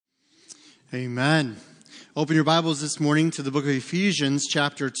Amen. Open your Bibles this morning to the book of Ephesians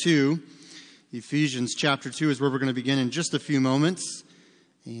chapter 2. Ephesians chapter 2 is where we're going to begin in just a few moments.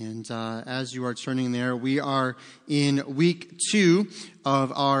 And as you are turning there, we are in week 2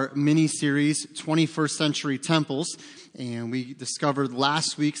 of our mini-series, 21st Century Temples. And we discovered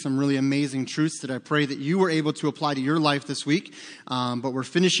last week some really amazing truths that I pray that you were able to apply to your life this week. But we're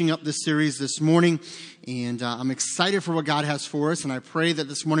finishing up this series this morning, and I'm excited for what God has for us. And I pray that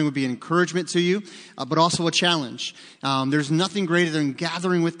this morning would be an encouragement to you, but also a challenge. There's nothing greater than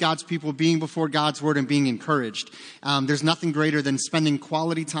gathering with God's people, being before God's Word, and being encouraged. There's nothing greater than spending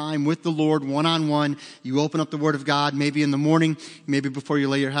quality time with the Lord one-on-one. You open up the Word of God, maybe in the morning, maybe before you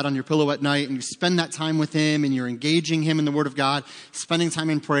lay your head on your pillow at night, and you spend that time with Him, and you're engaging Him in the Word of God, spending time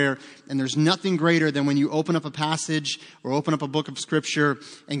in prayer. And there's nothing greater than when you open up a passage or open up a book of Scripture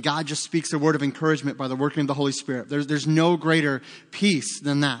and God just speaks a word of encouragement by the working of the Holy Spirit. There's no greater peace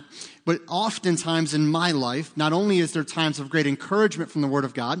than that. But oftentimes in my life, not only is there times of great encouragement from the Word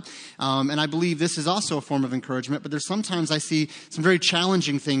of God, and I believe this is also a form of encouragement, but there's sometimes I see some very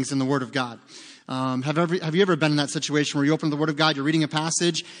challenging things in the Word of God. Have you ever been in that situation where you open the Word of God, you're reading a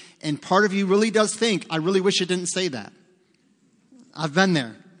passage, and part of you really does think, I really wish it didn't say that. I've been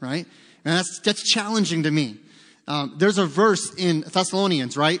there, right? And that's challenging to me. There's a verse in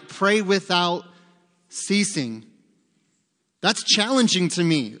Thessalonians, right? Pray without ceasing. That's challenging to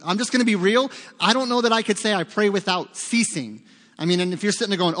me. I'm just going to be real. I don't know that I could say I pray without ceasing. I mean, and if you're sitting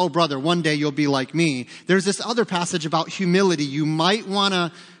there going, oh, brother, one day you'll be like me. There's this other passage about humility. You might want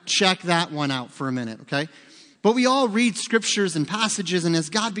to check that one out for a minute, okay? But we all read scriptures and passages, and as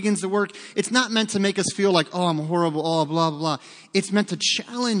God begins to work, it's not meant to make us feel like, oh, I'm horrible, oh, blah, blah. It's meant to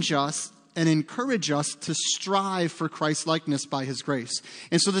challenge us and encourage us to strive for Christ-likeness by His grace.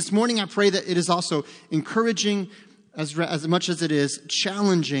 And so this morning I pray that it is also encouraging as much as it is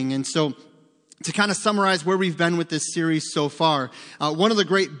challenging. And so to kind of summarize where we've been with this series so far, one of the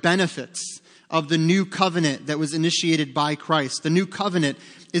great benefits of the new covenant that was initiated by Christ, the new covenant,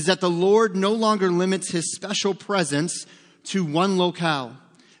 is that the Lord no longer limits His special presence to one locale,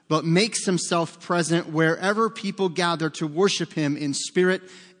 but makes Himself present wherever people gather to worship Him in spirit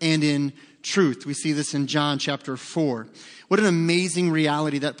and in truth. We see this in John chapter 4. What an amazing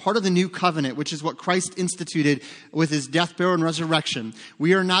reality that part of the new covenant, which is what Christ instituted with His death, burial, and resurrection.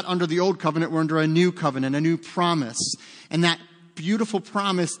 We are not under the old covenant, we're under a new covenant, a new promise. And that beautiful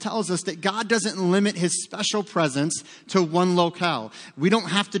promise tells us that God doesn't limit His special presence to one locale. We don't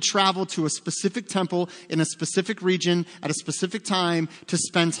have to travel to a specific temple in a specific region at a specific time to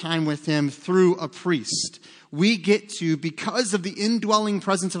spend time with Him through a priest. We get to, because of the indwelling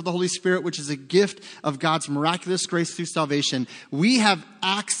presence of the Holy Spirit, which is a gift of God's miraculous grace through salvation, we have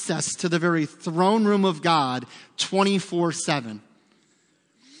access to the very throne room of God 24/7.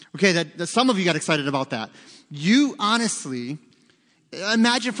 Okay, that some of you got excited about that. You honestly,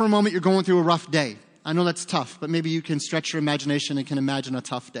 imagine for a moment you're going through a rough day. I know that's tough, but maybe you can stretch your imagination and can imagine a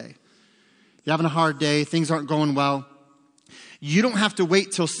tough day. You're having a hard day, things aren't going well. You don't have to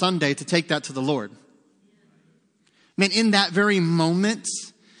wait till Sunday to take that to the Lord. Man, in that very moment,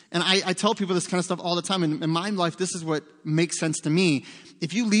 and I tell people this kind of stuff all the time. In my life, this is what makes sense to me.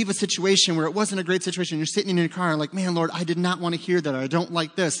 If you leave a situation where it wasn't a great situation, you're sitting in your car like, man, Lord, I did not want to hear that. Or I don't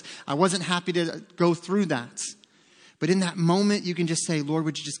like this. I wasn't happy to go through that. But in that moment, you can just say, Lord,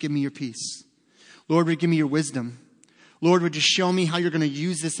 would you just give me your peace? Lord, would you give me your wisdom? Lord, would you show me how you're going to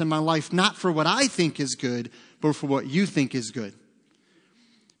use this in my life? Not for what I think is good, but for what you think is good.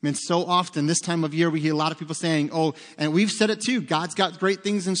 I mean, so often this time of year, we hear a lot of people saying, oh, and we've said it too, God's got great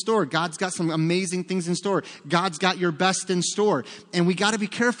things in store. God's got some amazing things in store. God's got your best in store. And we got to be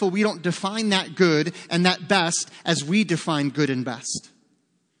careful we don't define that good and that best as we define good and best.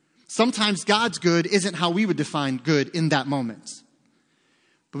 Sometimes God's good isn't how we would define good in that moment.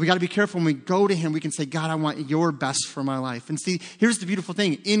 But we got to be careful when we go to Him, we can say, God, I want your best for my life. And see, here's the beautiful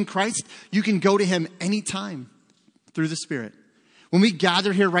thing. In Christ, you can go to Him anytime through the Spirit. When we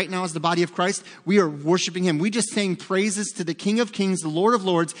gather here right now as the body of Christ, we are worshiping Him. We just sang praises to the King of Kings, the Lord of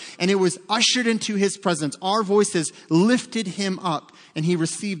Lords, and it was ushered into His presence. Our voices lifted Him up, and He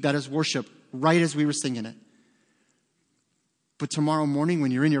received that as worship right as we were singing it. But tomorrow morning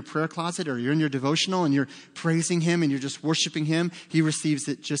when you're in your prayer closet or you're in your devotional and you're praising Him and you're just worshiping Him, He receives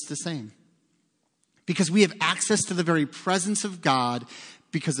it just the same. Because we have access to the very presence of God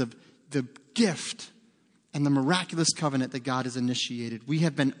because of the gift and the miraculous covenant that God has initiated. We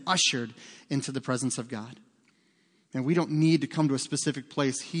have been ushered into the presence of God. And we don't need to come to a specific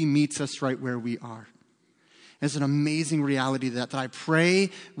place. He meets us right where we are. It's an amazing reality that I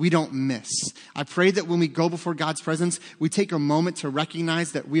pray we don't miss. I pray that when we go before God's presence, we take a moment to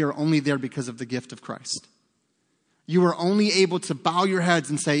recognize that we are only there because of the gift of Christ. You are only able to bow your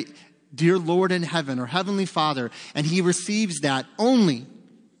heads and say, "Dear Lord in heaven," or "Heavenly Father," and he receives that only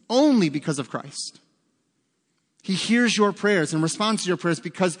because of Christ. He hears your prayers and responds to your prayers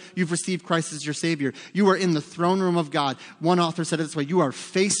because you've received Christ as your Savior. You are in the throne room of God. One author said it this way: you are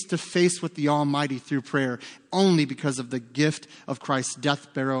face to face with the Almighty through prayer only because of the gift of Christ's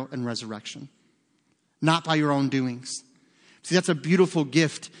death, burial, and resurrection. Not by your own doings. See, that's a beautiful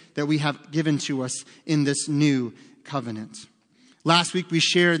gift that we have given to us in this new covenant. Last week we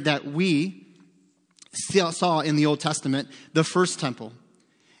shared that we saw in the Old Testament the first temple.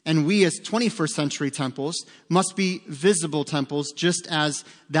 And we as 21st century temples must be visible temples, just as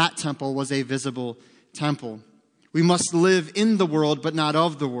that temple was a visible temple. We must live in the world, but not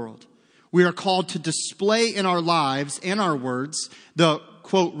of the world. We are called to display in our lives and our words the,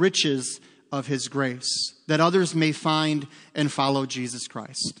 quote, riches of his grace, that others may find and follow Jesus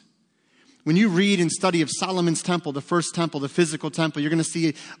Christ. When you read and study of Solomon's temple, the first temple, the physical temple, you're going to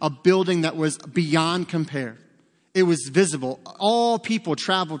see a building that was beyond compare. It was visible. All people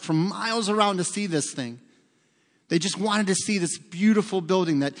traveled from miles around to see this thing. They just wanted to see this beautiful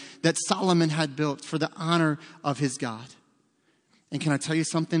building that Solomon had built for the honor of his God. And can I tell you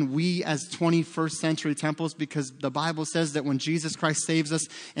something? We as 21st century temples, because the Bible says that when Jesus Christ saves us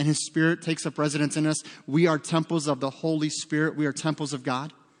and his Spirit takes up residence in us, we are temples of the Holy Spirit. We are temples of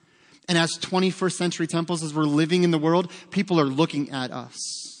God. And as 21st century temples, as we're living in the world, people are looking at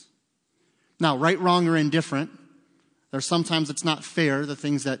us. Now, right, wrong, or indifferent, there's sometimes it's not fair, the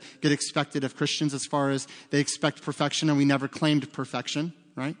things that get expected of Christians as far as they expect perfection, and we never claimed perfection,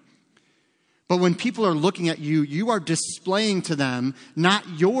 right? But when people are looking at you, you are displaying to them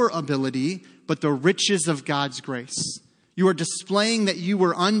not your ability, but the riches of God's grace. You are displaying that you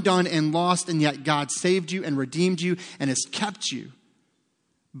were undone and lost, and yet God saved you and redeemed you and has kept you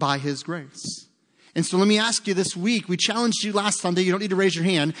by his grace. And so let me ask you this week, we challenged you last Sunday, you don't need to raise your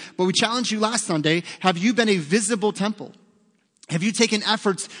hand, but we challenged you last Sunday, have you been a visible temple? Have you taken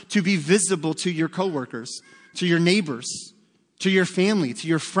efforts to be visible to your coworkers, to your neighbors, to your family, to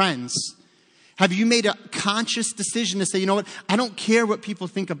your friends? Have you made a conscious decision to say, you know what, I don't care what people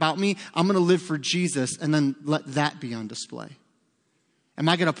think about me, I'm going to live for Jesus, and then let that be on display? Am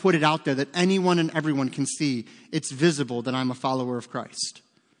I going to put it out there that anyone and everyone can see it's visible that I'm a follower of Christ?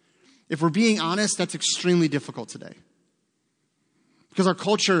 If we're being honest, that's extremely difficult today. Because our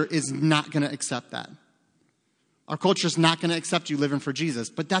culture is not going to accept that. Our culture is not going to accept you living for Jesus.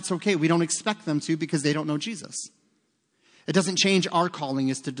 But that's okay. We don't expect them to because they don't know Jesus. It doesn't change our calling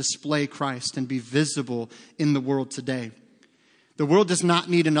is to display Christ and be visible in the world today. The world does not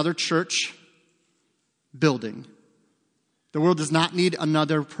need another church building. The world does not need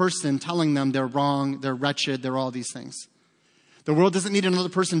another person telling them they're wrong, they're wretched, they're all these things. The world doesn't need another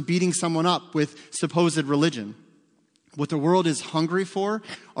person beating someone up with supposed religion. What the world is hungry for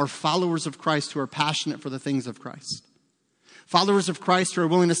are followers of Christ who are passionate for the things of Christ. Followers of Christ who are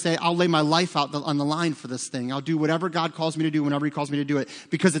willing to say, I'll lay my life out on the line for this thing. I'll do whatever God calls me to do whenever he calls me to do it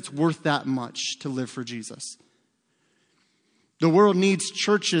because it's worth that much to live for Jesus. The world needs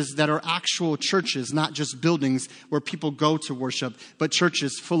churches that are actual churches, not just buildings where people go to worship, but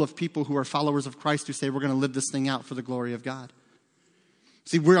churches full of people who are followers of Christ who say, we're going to live this thing out for the glory of God.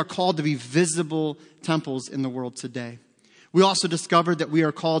 See, we are called to be visible temples in the world today. We also discovered that we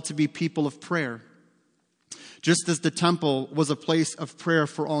are called to be people of prayer. Just as the temple was a place of prayer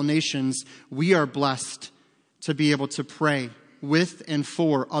for all nations, we are blessed to be able to pray with and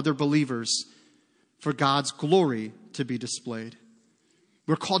for other believers for God's glory to be displayed.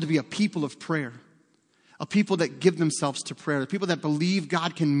 We're called to be a people of prayer, a people that give themselves to prayer, the people that believe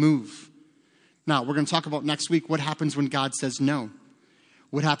God can move. Now, we're going to talk about next week what happens when God says no.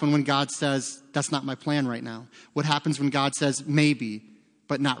 What happens when God says, that's not my plan right now? What happens when God says, maybe,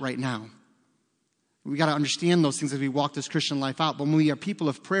 but not right now? We got to understand those things as we walk this Christian life out. But when we are people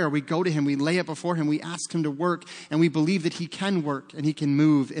of prayer, we go to him, we lay it before him, we ask him to work, and we believe that he can work and he can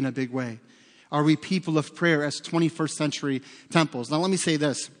move in a big way. Are we people of prayer as 21st century temples? Now let me say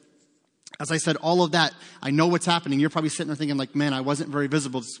this. As I said, all of that, I know what's happening. You're probably sitting there thinking like, man, I wasn't very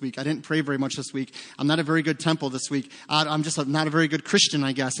visible this week. I didn't pray very much this week. I'm not a very good temple this week. I'm just not a very good Christian,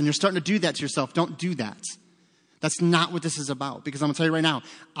 I guess. And you're starting to do that to yourself. Don't do that. That's not what this is about. Because I'm going to tell you right now,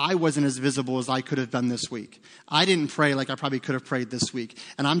 I wasn't as visible as I could have been this week. I didn't pray like I probably could have prayed this week.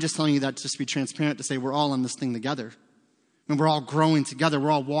 And I'm just telling you that just to be transparent, to say we're all in this thing together. And we're all growing together.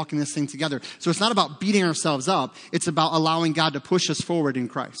 We're all walking this thing together. So it's not about beating ourselves up. It's about allowing God to push us forward in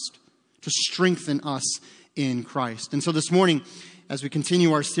Christ, to strengthen us in Christ. And so this morning, as we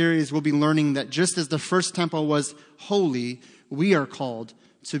continue our series, we'll be learning that just as the first temple was holy, we are called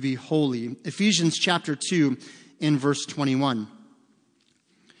to be holy. Ephesians chapter 2 in verse 21.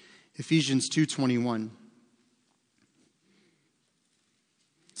 Ephesians 2:21.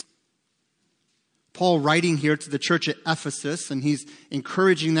 Paul writing here to the church at Ephesus, and he's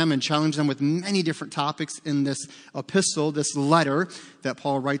encouraging them and challenging them with many different topics in this epistle, this letter that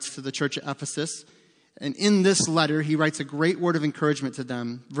Paul writes to the church at Ephesus. And in this letter, he writes a great word of encouragement to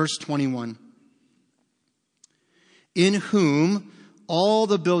them. Verse 21. In whom all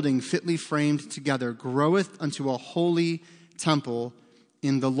the building fitly framed together groweth unto a holy temple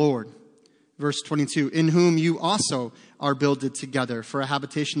in the Lord. Verse 22. In whom you also are builded together for a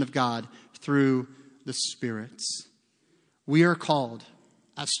habitation of God through the Spirit. We are called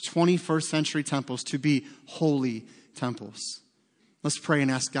as 21st century temples to be holy temples. Let's pray and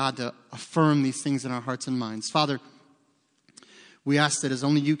ask God to affirm these things in our hearts and minds. Father, we ask that as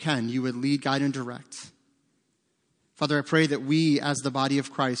only you can, you would lead, guide, and direct. Father, I pray that we as the body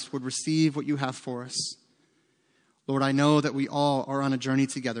of Christ would receive what you have for us. Lord, I know that we all are on a journey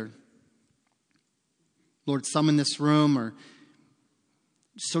together. Lord, some in this room are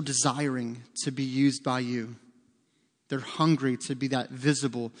so desiring to be used by you. They're hungry to be that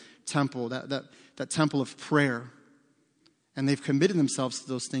visible temple, that temple of prayer. And they've committed themselves to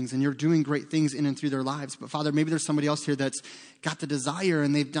those things, and you're doing great things in and through their lives. But Father, maybe there's somebody else here that's got the desire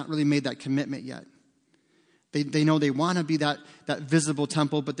and they've not really made that commitment yet. They know they want to be that visible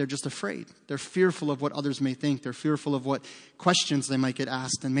temple, but they're just afraid. They're fearful of what others may think. They're fearful of what questions they might get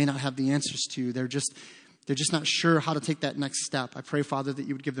asked and may not have the answers to. They're just not sure how to take that next step. I pray, Father, that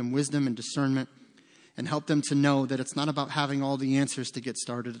you would give them wisdom and discernment and help them to know that it's not about having all the answers to get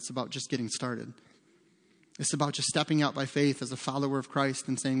started. It's about just getting started. It's about just stepping out by faith as a follower of Christ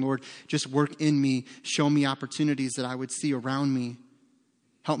and saying, Lord, just work in me. Show me opportunities that I would see around me.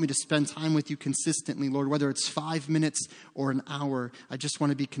 Help me to spend time with you consistently, Lord, whether it's 5 minutes or an hour. I just want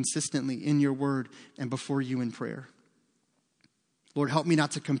to be consistently in your word and before you in prayer. Lord, help me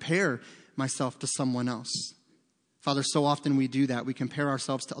not to compare myself to someone else. Father, so often we do that. We compare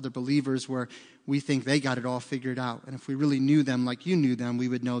ourselves to other believers where we think they got it all figured out. And if we really knew them like you knew them, we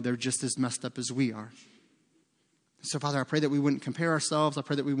would know they're just as messed up as we are. So, Father, I pray that we wouldn't compare ourselves. I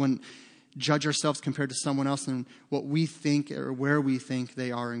pray that we wouldn't judge ourselves compared to someone else and what we think or where we think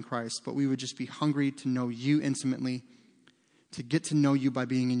they are in Christ. But we would just be hungry to know you intimately, to get to know you by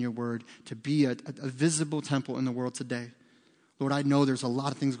being in your word, to be a visible temple in the world today. Lord, I know there's a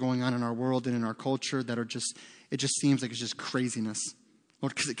lot of things going on in our world and in our culture that are just, it just seems like it's just craziness.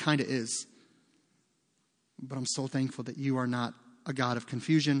 Lord, because it kind of is. But I'm so thankful that you are not a God of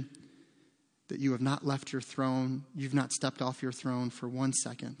confusion, that you have not left your throne. You've not stepped off your throne for 1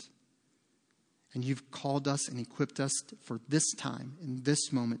 second. And you've called us and equipped us for this time, in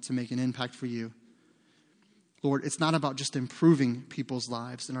this moment, to make an impact for you. Lord, it's not about just improving people's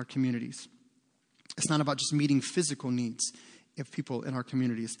lives in our communities. It's not about just meeting physical needs of people in our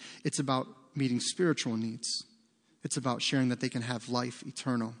communities. It's about meeting spiritual needs. It's about sharing that they can have life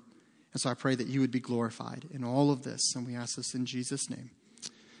eternal. And so I pray that you would be glorified in all of this. And we ask this in Jesus' name.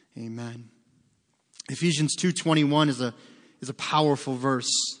 Amen. Ephesians 2:21 is a powerful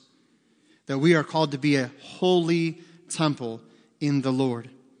verse, that we are called to be a holy temple in the Lord.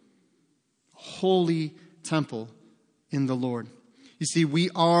 Holy temple in the Lord. You see, we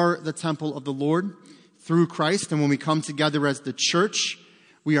are the temple of the Lord through Christ, and when we come together as the church,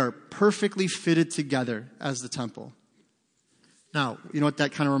 we are perfectly fitted together as the temple. Now, you know what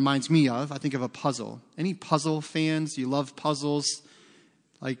that kind of reminds me of? I think of a puzzle. Any puzzle fans? You love puzzles?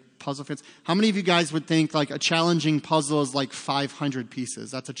 Like puzzle fans? How many of you guys would think like a challenging puzzle is like 500 pieces?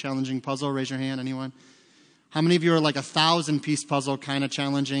 That's a challenging puzzle? Raise your hand, anyone? How many of you are like 1,000-piece puzzle kind of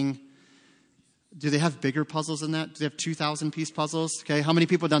challenging? Do they have bigger puzzles than that? Do they have 2,000-piece puzzles? Okay, how many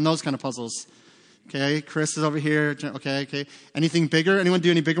people have done those kind of puzzles? Okay, Chris is over here. Okay. Anything bigger? Anyone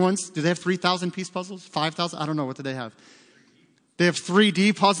do any bigger ones? Do they have 3,000-piece puzzles? 5,000? I don't know. What do they have? They have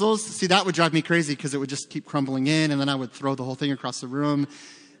 3D puzzles. See, that would drive me crazy because it would just keep crumbling in, and then I would throw the whole thing across the room.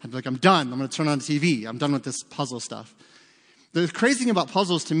 I'd be like, I'm done. I'm going to turn on the TV. I'm done with this puzzle stuff. The crazy thing about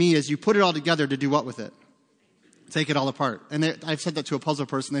puzzles to me is you put it all together to do what with it? Take it all apart. And I've said that to a puzzle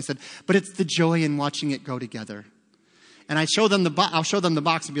person. They said, but it's the joy in watching it go together. And I'll show them the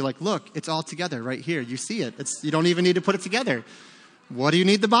box and be like, look, it's all together right here. You see it. You don't even need to put it together. What do you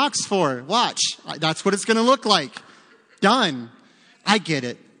need the box for? Watch. That's what it's going to look like. Done. I get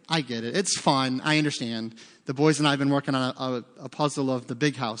it. It's fun. I understand. The boys and I have been working on a puzzle of the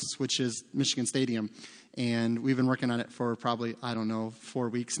big house, which is Michigan Stadium. And we've been working on it for probably, 4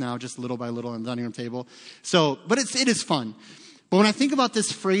 weeks now, just little by little on the dining room table. But it is fun. But when I think about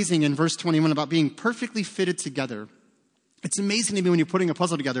this phrasing in verse 21 about being perfectly fitted together, it's amazing to me when you're putting a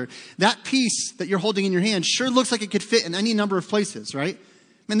puzzle together. That piece that you're holding in your hand sure looks like it could fit in any number of places, right?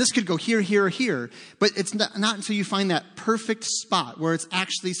 Man, this could go here, here, or here. But it's not until you find that perfect spot where it's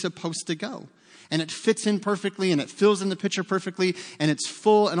actually supposed to go. And it fits in perfectly, and it fills in the picture perfectly, and it's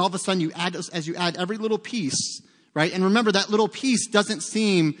full, and all of a sudden as you add every little piece, right? And remember, that little piece doesn't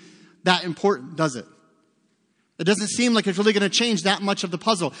seem that important, does it? It doesn't seem like it's really going to change that much of the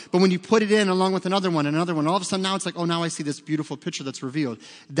puzzle. But when you put it in along with another one, all of a sudden now it's like, oh, now I see this beautiful picture that's revealed.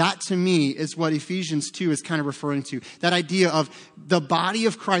 That to me is what Ephesians 2 is kind of referring to. That idea of the body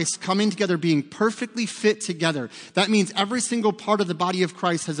of Christ coming together, being perfectly fit together. That means every single part of the body of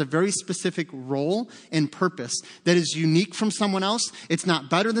Christ has a very specific role and purpose that is unique from someone else. It's not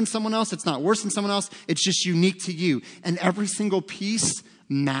better than someone else. It's not worse than someone else. It's just unique to you. And every single piece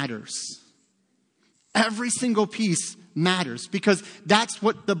matters. Every single piece matters because that's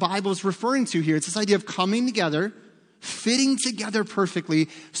what the Bible is referring to here. It's this idea of coming together, fitting together perfectly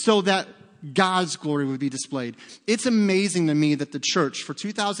so that God's glory would be displayed. It's amazing to me that the church for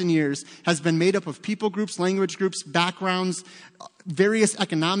 2,000 years has been made up of people groups, language groups, backgrounds, various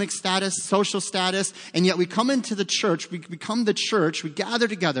economic status, social status, and yet we come into the church, we become the church, we gather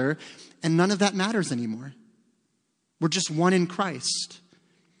together, and none of that matters anymore. We're just one in Christ.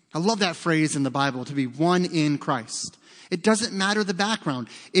 I love that phrase in the Bible, to be one in Christ. It doesn't matter the background.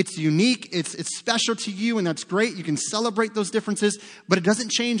 It's unique, it's special to you, and that's great. You can celebrate those differences, but it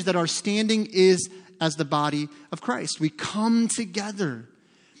doesn't change that our standing is as the body of Christ. We come together.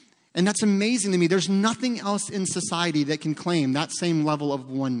 And that's amazing to me. There's nothing else in society that can claim that same level of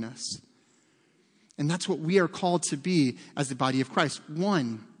oneness. And that's what we are called to be as the body of Christ,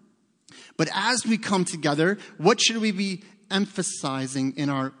 one. But as we come together, what should we be emphasizing in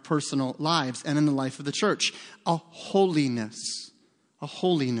our personal lives and in the life of the church? A holiness. A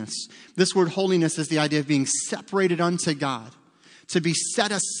holiness. This word holiness is the idea of being separated unto God, to be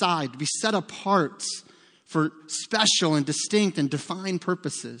set aside, to be set apart for special and distinct and defined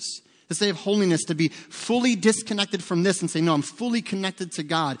purposes. This idea of holiness, to be fully disconnected from this and say, no, I'm fully connected to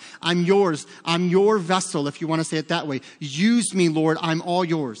God. I'm yours. I'm your vessel, if you want to say it that way. Use me, Lord. I'm all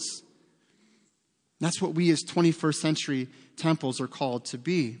yours. That's what we as 21st century temples are called to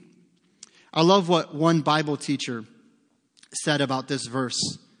be. I love what one Bible teacher said about this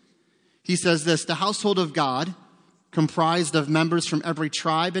verse. He says this: the household of God, comprised of members from every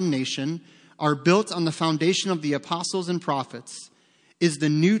tribe and nation, are built on the foundation of the apostles and prophets, is the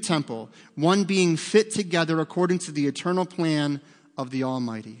new temple, one being fit together according to the eternal plan of the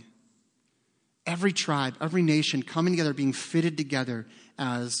Almighty. Every tribe, every nation coming together, being fitted together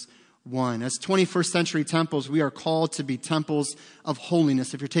as one. As 21st century temples, we are called to be temples of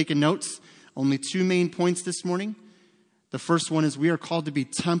holiness. If you're taking notes, only two main points this morning. The first one is we are called to be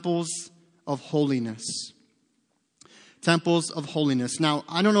temples of holiness. Temples of holiness. Now,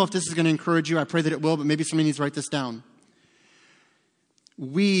 I don't know if this is going to encourage you. I pray that it will, but maybe somebody needs to write this down.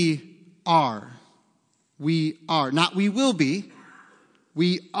 We are, not we will be,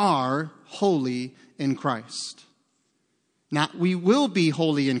 we are holy in Christ. Not we will be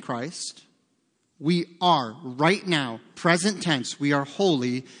holy in Christ. We are right now, present tense, we are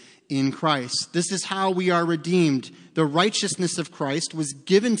holy in Christ. This is how we are redeemed. The righteousness of Christ was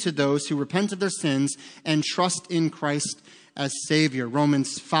given to those who repent of their sins and trust in Christ as Savior.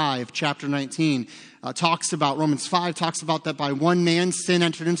 Romans 5, chapter 19, talks about that by one man sin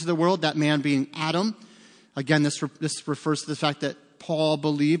entered into the world, that man being Adam. Again, this refers to the fact that Paul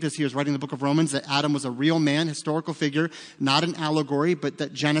believed, as he was writing the book of Romans, that Adam was a real man, historical figure, not an allegory, but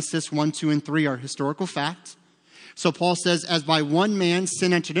that Genesis 1, 2, and 3 are historical facts. So Paul says, as by one man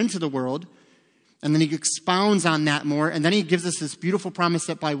sin entered into the world, and then he expounds on that more, and then he gives us this beautiful promise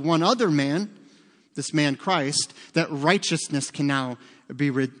that by one other man, this man Christ, that righteousness can now be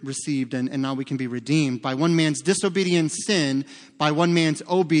received and now we can be redeemed. By one man's disobedience, sin, by one man's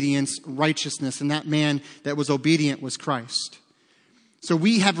obedience, righteousness, and that man that was obedient was Christ. So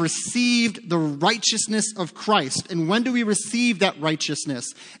we have received the righteousness of Christ. And when do we receive that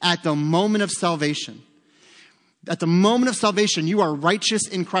righteousness? At the moment of salvation. At the moment of salvation, you are righteous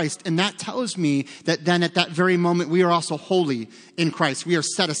in Christ. And that tells me that then at that very moment, we are also holy in Christ. We are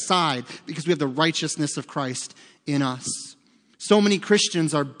set aside because we have the righteousness of Christ in us. So many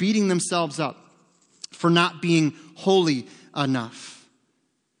Christians are beating themselves up for not being holy enough.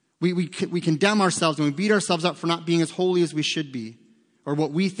 We condemn ourselves and we beat ourselves up for not being as holy as we should be, or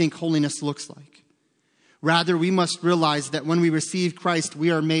what we think holiness looks like. Rather, we must realize that when we receive Christ,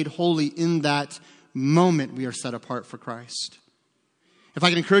 we are made holy in that moment we are set apart for Christ. If I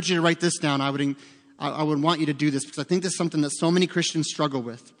can encourage you to write this down, I would want you to do this because I think this is something that so many Christians struggle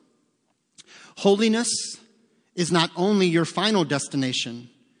with. Holiness is not only your final destination,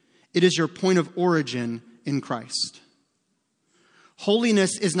 it is your point of origin in Christ.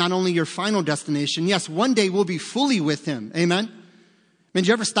 Holiness is not only your final destination. Yes, one day we'll be fully with him. Amen? Did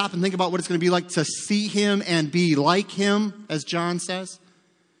you ever stop and think about what it's going to be like to see him and be like him, as John says?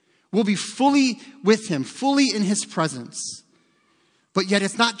 We'll be fully with him, fully in his presence. But yet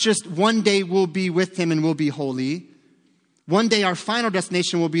it's not just one day we'll be with him and we'll be holy. One day our final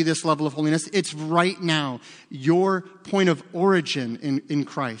destination will be this level of holiness. It's right now. Your point of origin in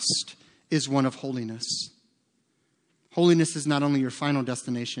Christ is one of holiness. Holiness is not only your final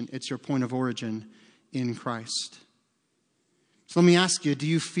destination, it's your point of origin in Christ. So let me ask you, do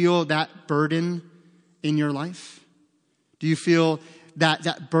you feel that burden in your life? Do you feel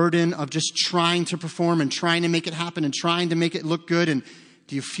that burden of just trying to perform and trying to make it happen and trying to make it look good? And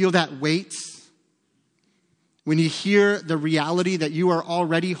do you feel that weight? When you hear the reality that you are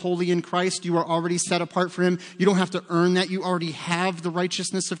already holy in Christ, you are already set apart for him, you don't have to earn that, you already have the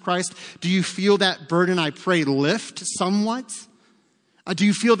righteousness of Christ. Do you feel that burden, I pray, lift somewhat? Do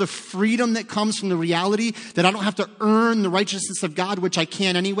you feel the freedom that comes from the reality that I don't have to earn the righteousness of God, which I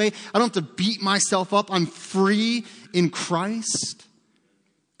can anyway? I don't have to beat myself up. I'm free in Christ.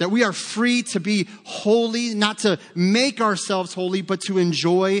 That we are free to be holy, not to make ourselves holy, but to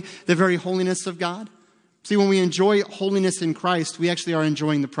enjoy the very holiness of God. See, when we enjoy holiness in Christ, we actually are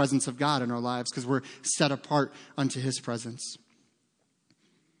enjoying the presence of God in our lives because we're set apart unto his presence.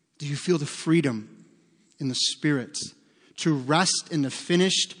 Do you feel the freedom in the Spirit to rest in the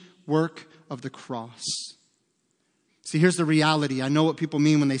finished work of the cross? See, here's the reality. I know what people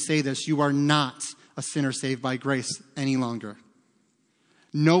mean when they say this. You are not a sinner saved by grace any longer.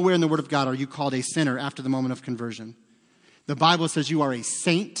 Nowhere in the Word of God are you called a sinner after the moment of conversion. The Bible says you are a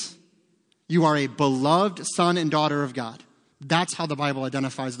saint. You are a beloved son and daughter of God. That's how the Bible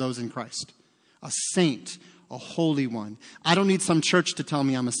identifies those in Christ. A saint, a holy one. I don't need some church to tell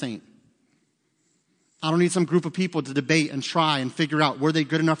me I'm a saint. I don't need some group of people to debate and try and figure out, were they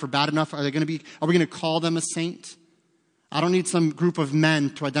good enough or bad enough? Are we going to call them a saint? I don't need some group of men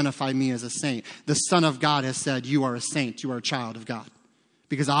to identify me as a saint. The Son of God has said, you are a saint. You are a child of God.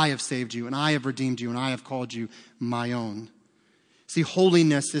 Because I have saved you and I have redeemed you and I have called you my own. See,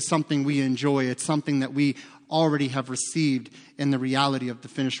 holiness is something we enjoy. It's something that we already have received in the reality of the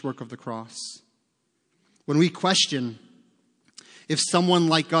finished work of the cross. When we question if someone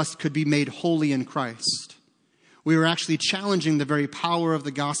like us could be made holy in Christ, we are actually challenging the very power of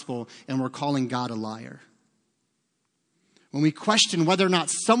the gospel and we're calling God a liar. When we question whether or not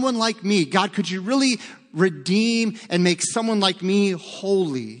someone like me, God, could you really redeem and make someone like me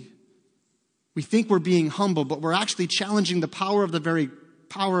holy? We think we're being humble, but we're actually challenging the power of the very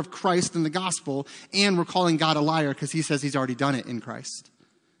power of Christ in the gospel, and we're calling God a liar because he says he's already done it in Christ.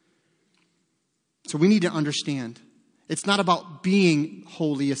 So we need to understand. It's not about being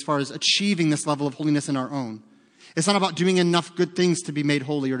holy as far as achieving this level of holiness in our own. It's not about doing enough good things to be made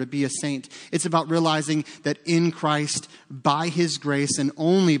holy or to be a saint. It's about realizing that in Christ, by his grace and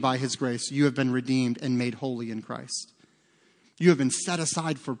only by his grace, you have been redeemed and made holy in Christ. You have been set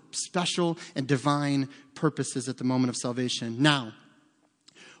aside for special and divine purposes at the moment of salvation. Now,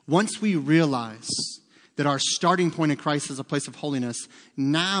 once we realize that our starting point in Christ is a place of holiness,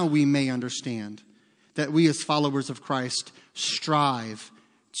 now we may understand that we as followers of Christ strive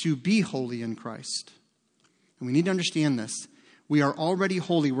to be holy in Christ. And we need to understand this. We are already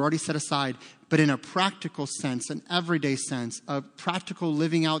holy. We're already set aside. But in a practical sense, an everyday sense, a practical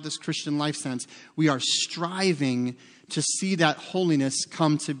living out this Christian life sense, we are striving to see that holiness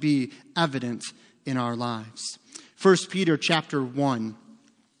come to be evident in our lives. 1 Peter chapter 1.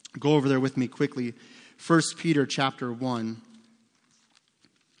 Go over there with me quickly. 1 Peter chapter 1.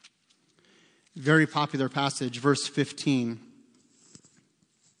 Very popular passage, verse 15.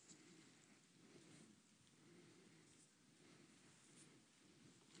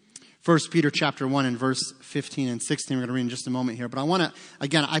 1 Peter chapter 1 and verse 15 and 16. We're going to read in just a moment here. But I want to,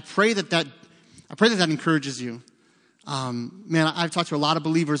 again, I pray that encourages you. I've talked to a lot of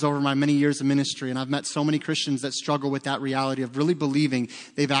believers over my many years of ministry, and I've met so many Christians that struggle with that reality of really believing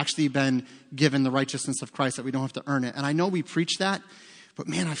they've actually been given the righteousness of Christ, that we don't have to earn it. And I know we preach that, but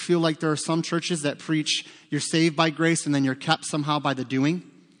man, I feel like there are some churches that preach you're saved by grace and then you're kept somehow by the doing.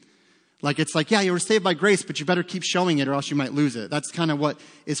 Like it's like, yeah, you were saved by grace, but you better keep showing it or else you might lose it. That's kind of what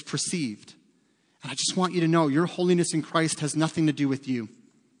is perceived. And I just want you to know your holiness in Christ has nothing to do with you.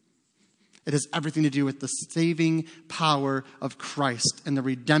 It has everything to do with the saving power of Christ and the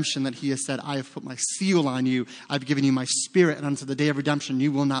redemption that he has said, I have put my seal on you. I've given you my spirit, and unto the day of redemption,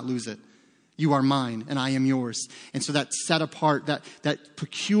 you will not lose it. You are mine, and I am yours. And so that set apart, that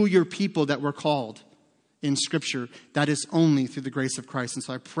peculiar people that we're called in Scripture, that is only through the grace of Christ. And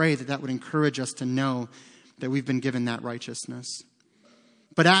so I pray that would encourage us to know that we've been given that righteousness.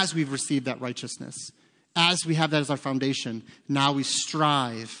 But as we've received that righteousness, as we have that as our foundation, now we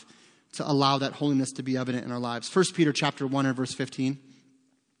strive to allow that holiness to be evident in our lives. 1 Peter chapter 1 and verse 15.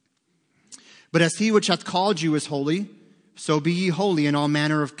 But as he which hath called you is holy, so be ye holy in all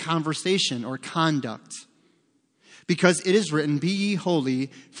manner of conversation or conduct. Because it is written, be ye holy,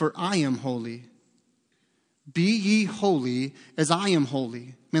 for I am holy. Be ye holy as I am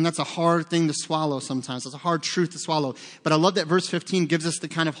holy. Man, that's a hard thing to swallow sometimes. That's a hard truth to swallow. But I love that verse 15 gives us the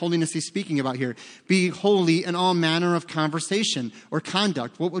kind of holiness he's speaking about here. Be holy in all manner of conversation or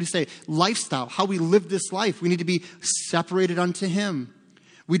conduct. What would he say? Lifestyle, how we live this life. We need to be separated unto him.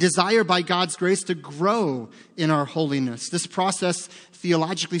 We desire by God's grace to grow in our holiness. This process,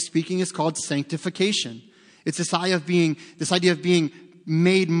 theologically speaking, is called sanctification. It's this idea of being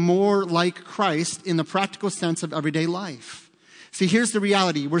made more like Christ in the practical sense of everyday life. See, here's the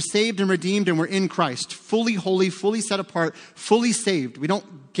reality. We're saved and redeemed and we're in Christ. Fully holy, fully set apart, fully saved. We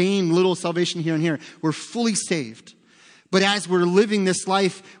don't gain little salvation here and here. We're fully saved. But as we're living this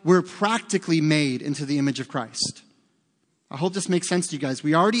life, we're practically made into the image of Christ. I hope this makes sense to you guys.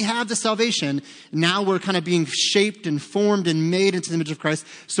 We already have the salvation. Now we're kind of being shaped and formed and made into the image of Christ.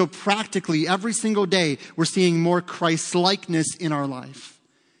 So practically every single day, we're seeing more Christ-likeness in our life.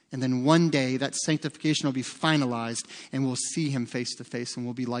 And then one day that sanctification will be finalized and we'll see him face to face and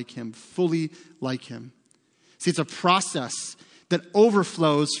we'll be like him, fully like him. See, it's a process that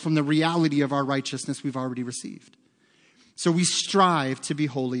overflows from the reality of our righteousness we've already received. So we strive to be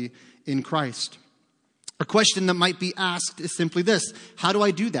holy in Christ. A question that might be asked is simply this: how do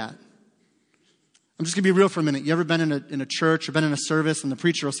I do that? I'm just going to be real for a minute. You ever been in a church or been in a service and the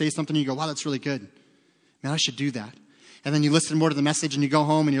preacher will say something and you go, wow, that's really good. Man, I should do that. And then you listen more to the message and you go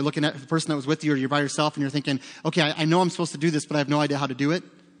home and you're looking at the person that was with you or you're by yourself and you're thinking, okay, I know I'm supposed to do this, but I have no idea how to do it.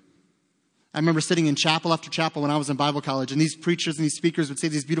 I remember sitting in chapel after chapel when I was in Bible college, and these preachers and these speakers would say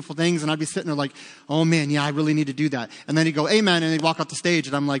these beautiful things, and I'd be sitting there like, oh man, yeah, I really need to do that. And then he'd go, amen, and they'd walk off the stage,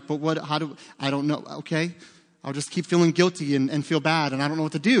 and I'm like, but what, I don't know, okay. I'll just keep feeling guilty and feel bad, and I don't know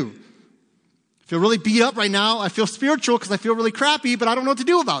what to do. I feel really beat up right now. I feel spiritual because I feel really crappy, but I don't know what to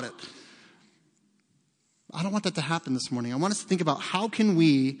do about it. I don't want that to happen this morning. I want us to think about, how can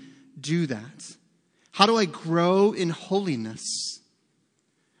we do that? How do I grow in holiness?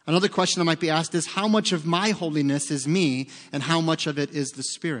 Another question that might be asked is, how much of my holiness is me and how much of it is the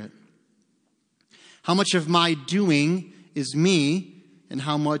Spirit? How much of my doing is me and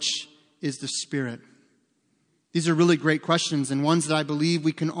how much is the Spirit? These are really great questions and ones that I believe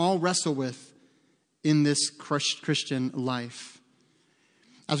we can all wrestle with in this Christian life.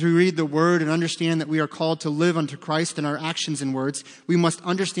 As we read the Word and understand that we are called to live unto Christ in our actions and words, we must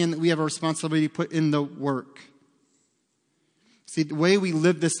understand that we have a responsibility to put in the work. See, the way we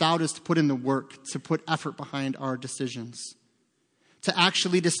live this out is to put in the work, to put effort behind our decisions, to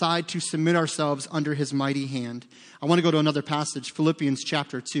actually decide to submit ourselves under his mighty hand. I want to go to another passage, Philippians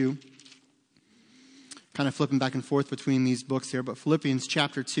chapter 2. Kind of flipping back and forth between these books here, but Philippians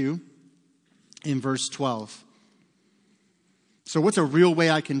chapter 2 in verse 12. So what's a real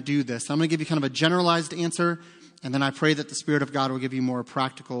way I can do this? I'm going to give you kind of a generalized answer, and then I pray that the Spirit of God will give you more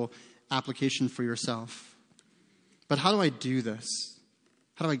practical application for yourself. But how do I do this?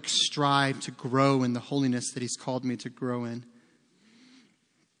 How do I strive to grow in the holiness that he's called me to grow in?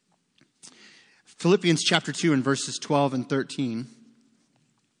 Philippians chapter 2 and verses 12 and 13.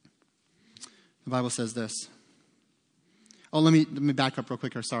 The Bible says this. Oh, let me back up real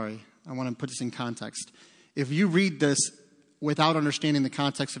quick here. Sorry. I want to put this in context. If you read this without understanding the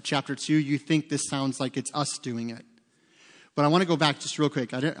context of chapter 2, you think this sounds like it's us doing it. But I want to go back just real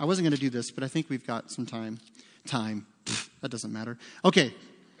quick. I wasn't going to do this, but I think we've got some time. That doesn't matter. Okay.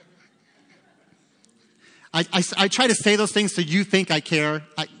 I try to say those things so you think I care.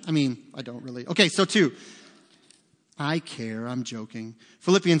 I mean, I don't really. Okay, so 2. I care. I'm joking.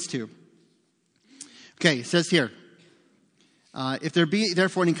 Philippians 2. Okay, it says here. If there be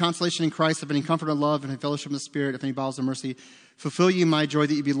therefore any consolation in Christ, if any comfort of love and fellowship in the Spirit, if any bowels of mercy, fulfill ye my joy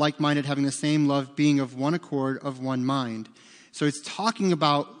that ye be like-minded, having the same love, being of one accord, of one mind. So it's talking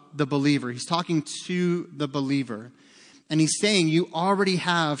about the believer. He's talking to the believer. And he's saying you already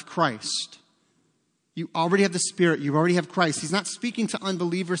have Christ. You already have the Spirit. You already have Christ. He's not speaking to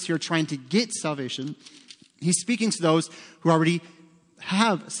unbelievers here trying to get salvation. He's speaking to those who already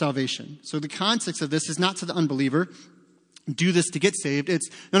have salvation. So the context of this is not to the unbeliever, do this to get saved. It's,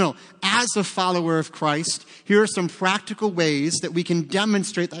 no. As a follower of Christ, here are some practical ways that we can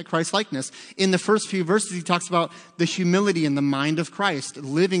demonstrate that Christ-likeness. In the first few verses, he talks about the humility in the mind of Christ,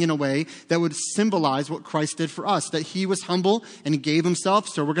 living in a way that would symbolize what Christ did for us, that he was humble and he gave himself,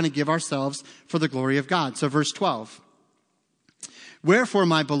 so we're going to give ourselves for the glory of God. So verse 12. Wherefore,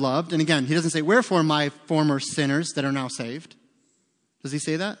 my beloved, and again, he doesn't say, wherefore, my former sinners that are now saved. Does he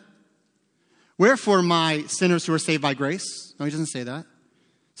say that? Wherefore, my sinners who are saved by grace. No, he doesn't say that.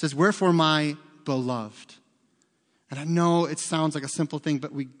 He says, wherefore, my beloved. And I know it sounds like a simple thing,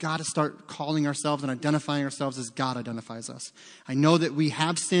 but we got to start calling ourselves and identifying ourselves as God identifies us. I know that we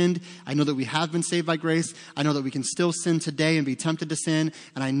have sinned. I know that we have been saved by grace. I know that we can still sin today and be tempted to sin.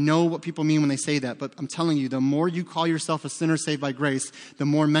 And I know what people mean when they say that. But I'm telling you, the more you call yourself a sinner saved by grace, the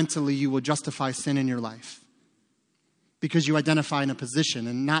more mentally you will justify sin in your life. Because you identify in a position,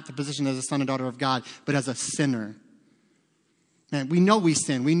 and not the position as a son and daughter of God, but as a sinner. Man, we know we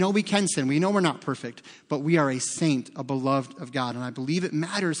sin. We know we can sin. We know we're not perfect. But we are a saint, a beloved of God. And I believe it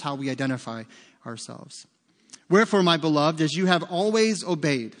matters how we identify ourselves. Wherefore, my beloved, as you have always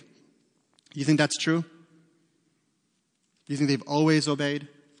obeyed. You think that's true? Do you think they've always obeyed?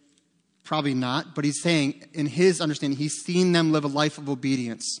 Probably not. But he's saying, in his understanding, he's seen them live a life of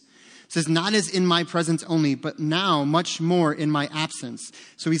obedience. It says, not as in my presence only, but now much more in my absence.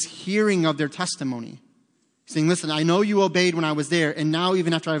 So he's hearing of their testimony. He's saying, listen, I know you obeyed when I was there, and now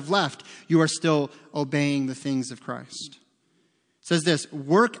even after I've left, you are still obeying the things of Christ. It says this,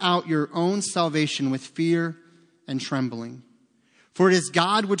 work out your own salvation with fear and trembling. For it is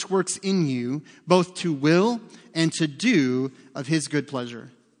God which works in you, both to will and to do of his good pleasure.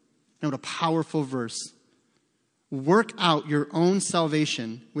 Now, what a powerful verse. Work out your own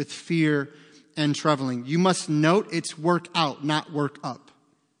salvation with fear and trembling. You must note it's work out, not work up.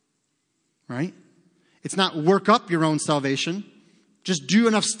 Right? It's not work up your own salvation. Just do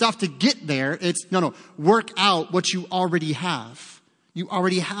enough stuff to get there. It's, no. Work out what you already have. You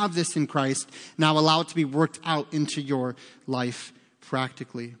already have this in Christ. Now allow it to be worked out into your life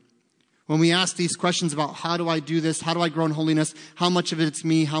practically. When we ask these questions about how do I do this? How do I grow in holiness? How much of it's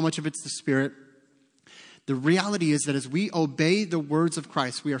me? How much of it's the Spirit? The reality is that as we obey the words of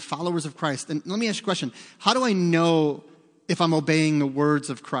Christ, we are followers of Christ. And let me ask you a question. How do I know if I'm obeying the words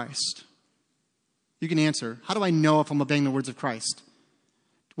of Christ? You can answer. How do I know if I'm obeying the words of Christ?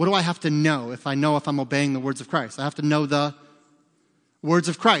 What do I have to know if I'm obeying the words of Christ? I have to know the words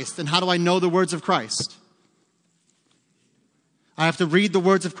of Christ. And how do I know the words of Christ? I have to read the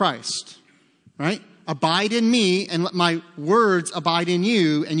words of Christ, right? Abide in me and let my words abide in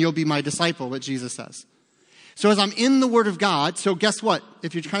you and you'll be my disciple, what Jesus says. So as I'm in the Word of God, so guess what?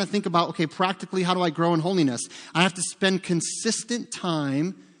 If you're trying to think about, okay, practically how do I grow in holiness? I have to spend consistent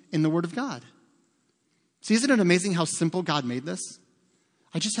time in the Word of God. See, isn't it amazing how simple God made this?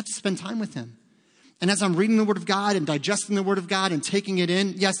 I just have to spend time with him. And as I'm reading the Word of God and digesting the Word of God and taking it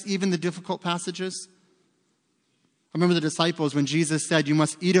in, yes, even the difficult passages. I remember the disciples when Jesus said, you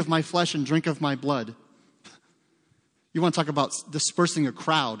must eat of my flesh and drink of my blood. You want to talk about dispersing a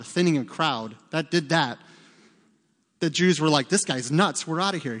crowd, thinning a crowd. That did that. The Jews were like, this guy's nuts. We're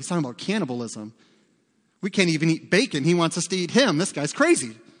out of here. He's talking about cannibalism. We can't even eat bacon. He wants us to eat him. This guy's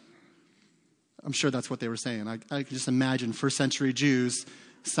crazy. I'm sure that's what they were saying. I can just imagine first century Jews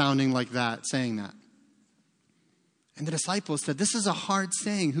sounding like that, saying that. And the disciples said, this is a hard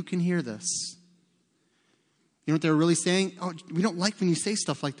saying. Who can hear this? You know what they were really saying? Oh, we don't like when you say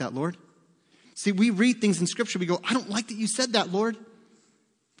stuff like that, Lord. See, we read things in Scripture. We go, I don't like that you said that, Lord.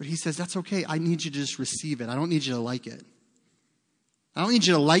 But he says, that's okay. I need you to just receive it. I don't need you to like it. I don't need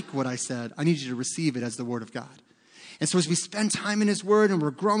you to like what I said. I need you to receive it as the Word of God. And so as we spend time in his Word and we're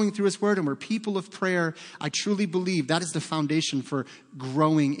growing through his Word and we're people of prayer, I truly believe that is the foundation for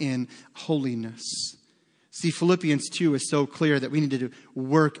growing in holiness. See, Philippians 2 is so clear that we need to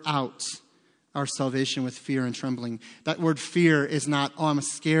work out our salvation with fear and trembling. That word fear is not, oh, I'm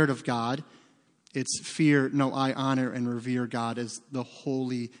scared of God. It's fear, no, I honor and revere God as the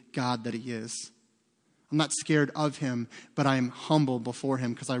holy God that he is. I'm not scared of him, but I am humble before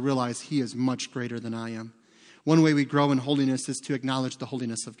him because I realize he is much greater than I am. One way we grow in holiness is to acknowledge the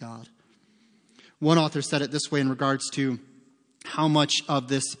holiness of God. One author said it this way in regards to how much of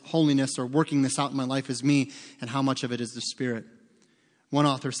this holiness or working this out in my life is me and how much of it is the Spirit. One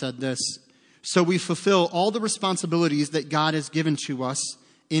author said this, so we fulfill all the responsibilities that God has given to us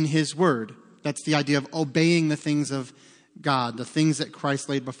in his Word. That's the idea of obeying the things of God, the things that Christ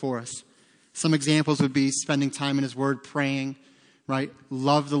laid before us. Some examples would be spending time in his Word, praying, right?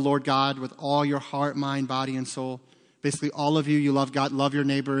 Love the Lord God with all your heart, mind, body, and soul. Basically, all of you love God, love your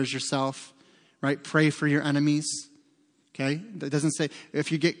neighbor as yourself, right? Pray for your enemies, okay? That doesn't say,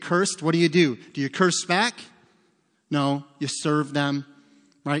 if you get cursed, what do? Do you curse back? No, you serve them,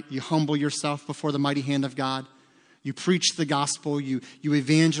 right? You humble yourself before the mighty hand of God. You preach the gospel, you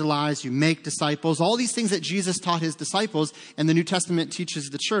evangelize, you make disciples. All these things that Jesus taught his disciples and the New Testament teaches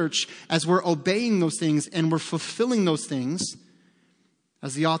the church, as we're obeying those things and we're fulfilling those things,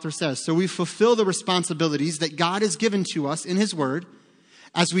 as the author says. So we fulfill the responsibilities that God has given to us in his word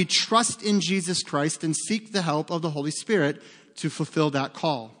as we trust in Jesus Christ and seek the help of the Holy Spirit to fulfill that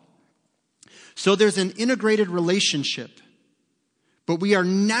call. So there's an integrated relationship, but we are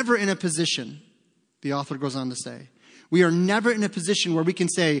never in a position, the author goes on to say, we are never in a position where we can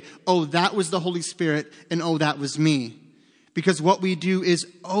say, oh, that was the Holy Spirit and oh, that was me. Because what we do is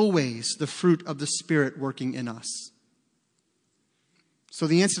always the fruit of the Spirit working in us. So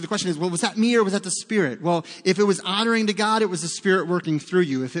the answer to the question is, well, was that me or was that the Spirit? Well, if it was honoring to God, it was the Spirit working through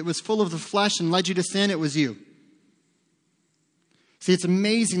you. If it was full of the flesh and led you to sin, it was you. See, it's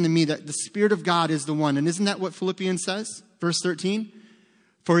amazing to me that the Spirit of God is the one. And isn't that what Philippians says? Verse 13.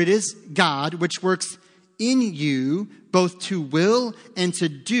 For it is God which works in you both to will and to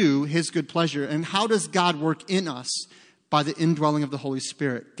do his good pleasure. And how does God work in us? By the indwelling of the Holy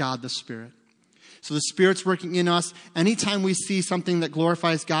Spirit, God the Spirit. So the Spirit's working in us. Anytime we see something that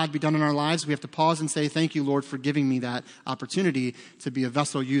glorifies God be done in our lives, we have to pause and say, thank you, Lord, for giving me that opportunity to be a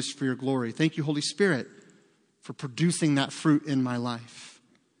vessel used for your glory. Thank you, Holy Spirit, for producing that fruit in my life.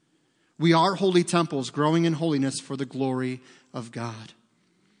 We are holy temples growing in holiness for the glory of God.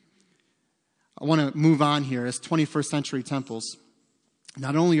 I want to move on here. As 21st century temples,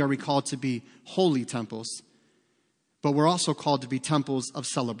 not only are we called to be holy temples, but we're also called to be temples of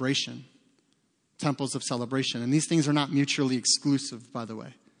celebration. Temples of celebration. And these things are not mutually exclusive, by the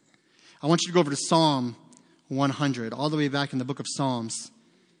way. I want you to go over to Psalm 100, all the way back in the book of Psalms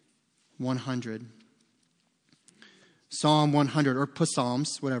 100. Psalm 100, or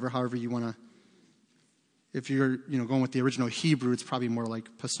Psalms, whatever, however you want to. If you're going with the original Hebrew, it's probably more like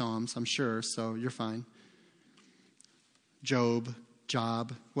Psalms, I'm sure, so you're fine. Job,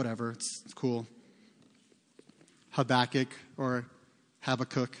 whatever, it's cool. Habakkuk or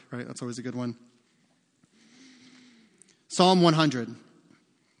Habakkuk, right? That's always a good one. Psalm 100.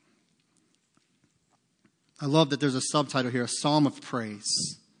 I love that there's a subtitle here, a psalm of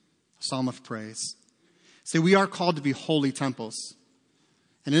praise. A psalm of praise. See, we are called to be holy temples.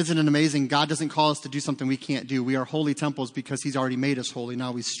 And isn't it amazing? God doesn't call us to do something we can't do. We are holy temples because he's already made us holy.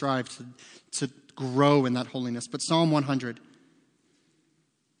 Now we strive to grow in that holiness. But Psalm 100,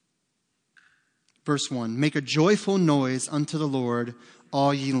 verse 1. Make a joyful noise unto the Lord,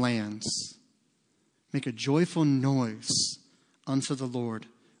 all ye lands. Make a joyful noise unto the Lord,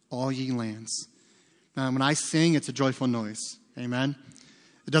 all ye lands. When I sing, it's a joyful noise. Amen.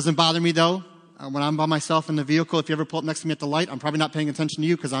 It doesn't bother me, though. When I'm by myself in the vehicle, if you ever pull up next to me at the light, I'm probably not paying attention to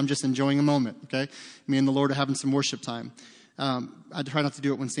you because I'm just enjoying a moment, okay? Me and the Lord are having some worship time. I try not to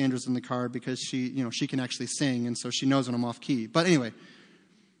do it when Sandra's in the car because she can actually sing, and so she knows when I'm off key. But anyway,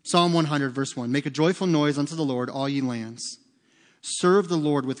 Psalm 100, verse 1. Make a joyful noise unto the Lord, all ye lands. Serve the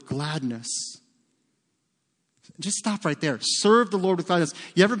Lord with gladness. Just stop right there. Serve the Lord with gladness.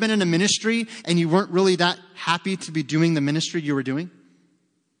 You ever been in a ministry and you weren't really that happy to be doing the ministry you were doing?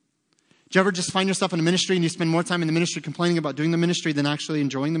 Did you ever just find yourself in a ministry and you spend more time in the ministry complaining about doing the ministry than actually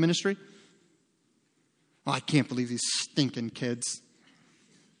enjoying the ministry? Oh, I can't believe these stinking kids.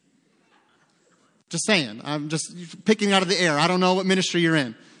 Just saying. I'm just picking out of the air. I don't know what ministry you're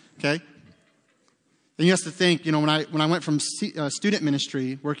in. Okay? And you have to think, when I went from student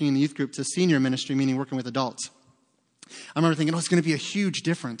ministry, working in the youth group, to senior ministry, meaning working with adults, I remember thinking, it's going to be a huge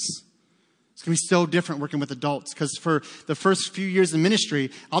difference. It's going to be so different working with adults. Because for the first few years in ministry,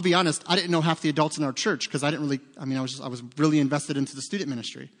 I'll be honest, I didn't know half the adults in our church because I was really invested into the student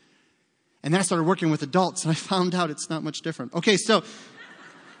ministry. And then I started working with adults and I found out it's not much different. Okay, so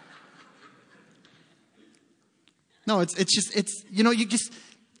no, it's just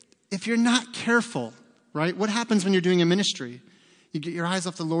if you're not careful, right? What happens when you're doing a ministry? You get your eyes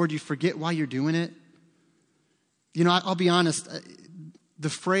off the Lord, you forget why you're doing it. I'll be honest, the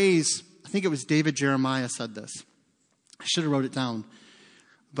phrase, I think it was David Jeremiah said this. I should have wrote it down,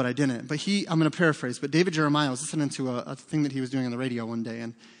 but I didn't. But I'm going to paraphrase, but David Jeremiah, I was listening to a thing that he was doing on the radio one day,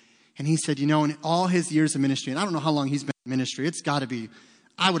 and he said, in all his years of ministry, and I don't know how long he's been in ministry, it's got to be,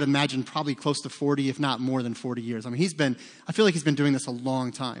 I would imagine, probably close to 40, if not more than 40 years. I feel like he's been doing this a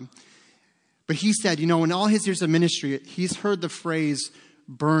long time. But he said, in all his years of ministry, he's heard the phrase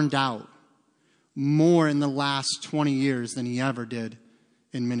burned out more in the last 20 years than he ever did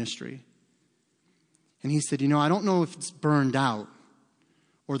in ministry. And he said, I don't know if it's burned out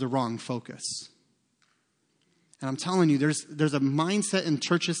or the wrong focus. And I'm telling you, there's a mindset in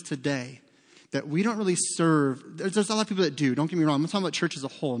churches today that we don't really serve. There's a lot of people that do. Don't get me wrong. I'm talking about church as a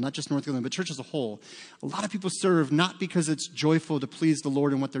whole, not just North Carolina, but church as a whole. A lot of people serve not because it's joyful to please the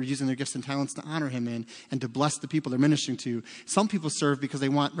Lord and what they're using their gifts and talents to honor him in and to bless the people they're ministering to. Some people serve because they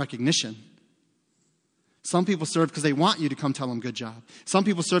want recognition. Some people serve because they want you to come tell them good job. Some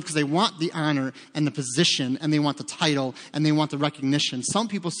people serve because they want the honor and the position and they want the title and they want the recognition. Some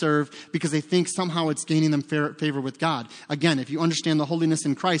people serve because they think somehow it's gaining them favor with God. Again, if you understand the holiness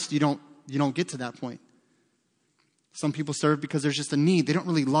in Christ, you don't get to that point. Some people serve because there's just a need. They don't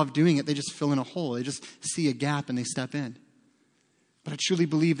really love doing it. They just fill in a hole. They just see a gap and they step in. But I truly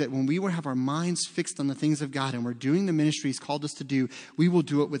believe that when we will have our minds fixed on the things of God and we're doing the ministry he's called us to do, we will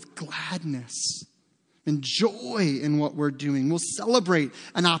do it with gladness and joy in what we're doing. We'll celebrate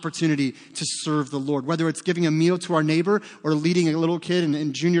an opportunity to serve the Lord, whether it's giving a meal to our neighbor or leading a little kid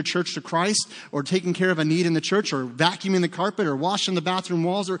in junior church to Christ or taking care of a need in the church or vacuuming the carpet or washing the bathroom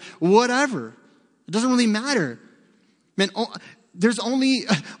walls or whatever. It doesn't really matter. Man, there's only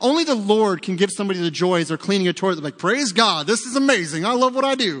the Lord can give somebody the joys of cleaning a toilet. They're like, praise God, this is amazing. I love what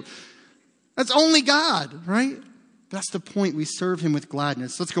I do. That's only God, right? That's the point. We serve him with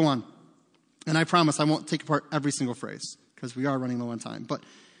gladness. Let's go on. And I promise I won't take apart every single phrase because we are running low on time. But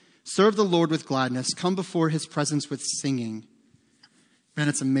serve the Lord with gladness. Come before his presence with singing. Man,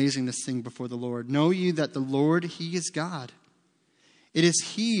 it's amazing to sing before the Lord. Know ye that the Lord, he is God. It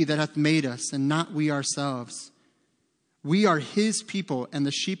is he that hath made us and not we ourselves. We are his people and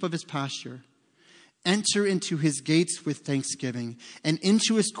the sheep of his pasture. Enter into his gates with thanksgiving and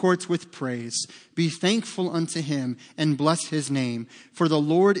into his courts with praise. Be thankful unto him and bless his name. For the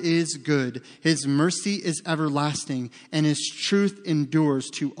Lord is good. His mercy is everlasting and his truth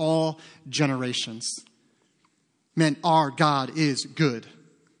endures to all generations. Man, our God is good.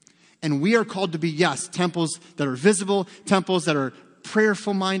 And we are called to be, yes, temples that are visible, temples that are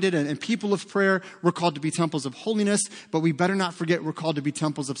prayerful minded and people of prayer. We're called to be temples of holiness, but we better not forget we're called to be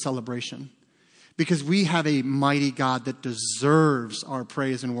temples of celebration. Because we have a mighty God that deserves our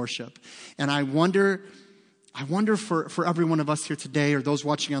praise and worship. And I wonder for every one of us here today or those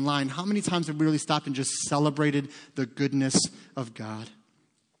watching online, how many times have we really stopped and just celebrated the goodness of God?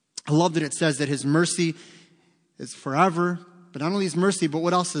 I love that it says that his mercy is forever. But not only his mercy, but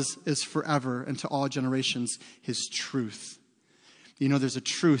what else is forever and to all generations? His truth. There's a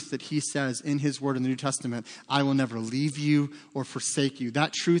truth that he says in his word in the New Testament, I will never leave you or forsake you.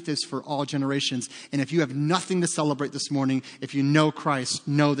 That truth is for all generations. And if you have nothing to celebrate this morning, if you know Christ,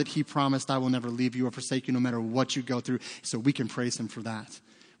 know that he promised, I will never leave you or forsake you no matter what you go through. So we can praise him for that.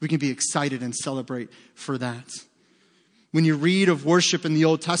 We can be excited and celebrate for that. When you read of worship in the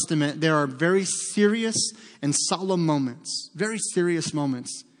Old Testament, there are very serious and solemn moments, very serious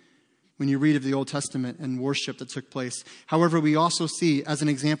moments when you read of the Old Testament and worship that took place. However, we also see, as an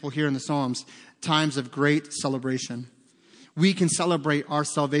example here in the Psalms, times of great celebration. We can celebrate our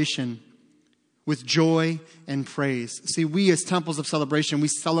salvation with joy and praise. See, we as temples of celebration, we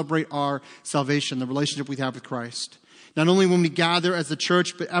celebrate our salvation, the relationship we have with Christ. Not only when we gather as a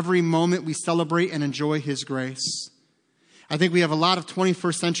church, but every moment we celebrate and enjoy his grace. I think we have a lot of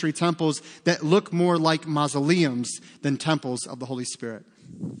 21st century temples that look more like mausoleums than temples of the Holy Spirit.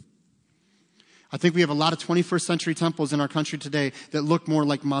 I think we have a lot of 21st century temples in our country today that look more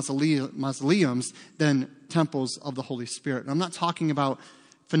like mausoleums than temples of the Holy Spirit. And I'm not talking about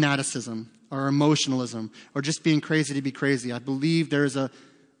fanaticism or emotionalism or just being crazy to be crazy. I believe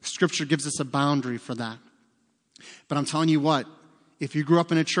Scripture gives us a boundary for that. But I'm telling you what, if you grew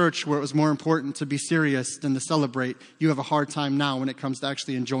up in a church where it was more important to be serious than to celebrate, you have a hard time now when it comes to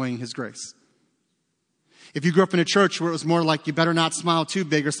actually enjoying his grace. If you grew up in a church where it was more like you better not smile too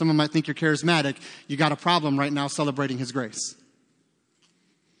big or someone might think you're charismatic, you got a problem right now celebrating his grace.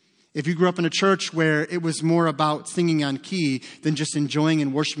 If you grew up in a church where it was more about singing on key than just enjoying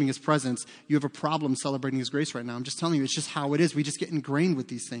and worshiping his presence, you have a problem celebrating his grace right now. I'm just telling you, it's just how it is. We just get ingrained with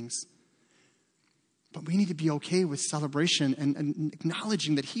these things. But we need to be okay with celebration and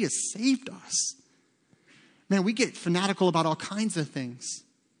acknowledging that he has saved us. Man, we get fanatical about all kinds of things.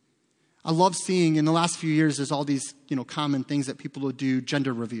 I love seeing in the last few years, there's all these, common things that people will do,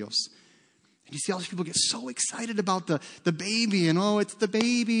 gender reveals. And you see all these people get so excited about the baby and, it's the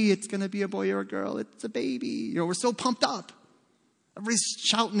baby. It's going to be a boy or a girl. It's a baby. We're so pumped up. Everybody's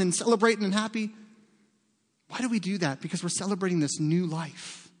shouting and celebrating and happy. Why do we do that? Because we're celebrating this new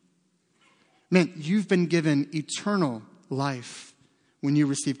life. Man, you've been given eternal life when you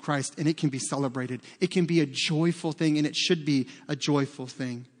receive Christ, and it can be celebrated. It can be a joyful thing, and it should be a joyful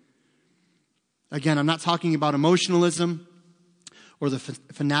thing. Again, I'm not talking about emotionalism or the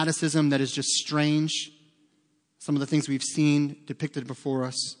fanaticism that is just strange. Some of the things we've seen depicted before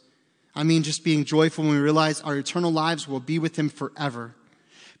us. I mean just being joyful when we realize our eternal lives will be with him forever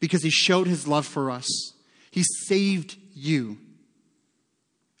because he showed his love for us. He saved you.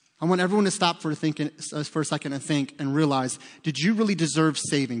 I want everyone to stop for a second and think and realize, did you really deserve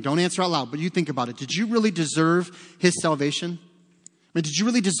saving? Don't answer out loud, but you think about it. Did you really deserve his salvation? I mean, did you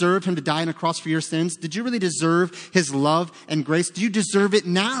really deserve him to die on a cross for your sins? Did you really deserve his love and grace? Do you deserve it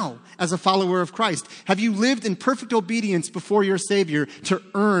now as a follower of Christ? Have you lived in perfect obedience before your Savior to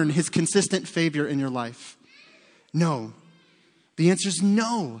earn his consistent favor in your life? No. The answer is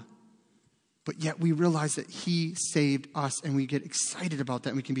no. But yet we realize that he saved us and we get excited about that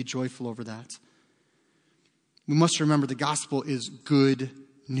and we can be joyful over that. We must remember the gospel is good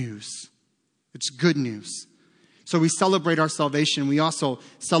news. It's good news. So we celebrate our salvation. We also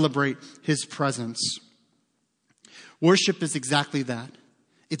celebrate his presence. Worship is exactly that.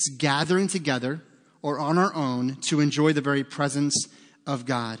 It's gathering together or on our own to enjoy the very presence of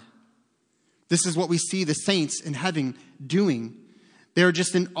God. This is what we see the saints in heaven doing. They're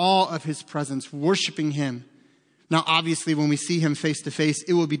just in awe of his presence, worshiping him. Now, obviously, when we see him face to face,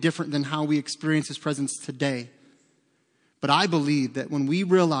 it will be different than how we experience his presence today. But I believe that when we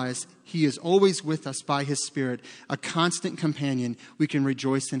realize he is always with us by his Spirit, a constant companion, we can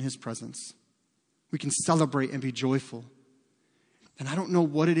rejoice in his presence. We can celebrate and be joyful. And I don't know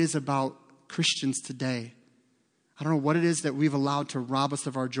what it is about Christians today. I don't know what it is that we've allowed to rob us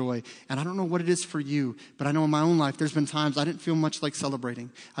of our joy. And I don't know what it is for you. But I know in my own life, there's been times I didn't feel much like celebrating.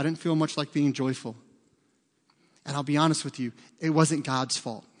 I didn't feel much like being joyful. And I'll be honest with you, it wasn't God's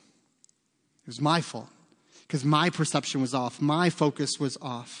fault. It was my fault. Because my perception was off. My focus was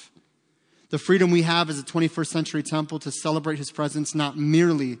off. The freedom we have as a 21st century temple to celebrate his presence, not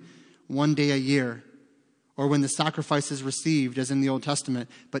merely one day a year or when the sacrifice is received, as in the Old Testament,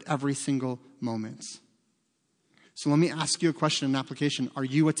 but every single moment. So let me ask you a question in application. Are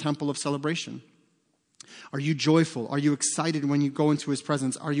you a temple of celebration? Are you joyful? Are you excited when you go into his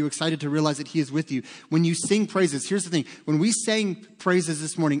presence? Are you excited to realize that he is with you? When you sing praises, here's the thing. When we sang praises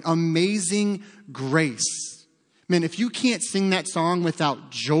this morning, Amazing Grace. Man, if you can't sing that song without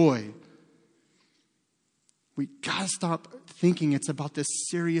joy, we got to stop thinking it's about this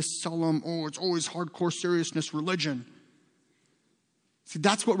serious, solemn, it's always hardcore seriousness religion. See,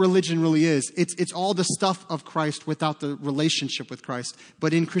 that's what religion really is. It's all the stuff of Christ without the relationship with Christ.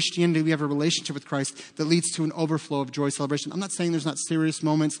 But in Christianity, we have a relationship with Christ that leads to an overflow of joy celebration. I'm not saying there's not serious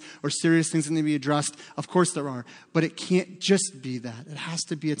moments or serious things that need to be addressed. Of course there are. But it can't just be that. It has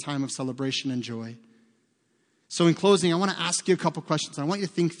to be a time of celebration and joy. So in closing, I want to ask you a couple questions. I want you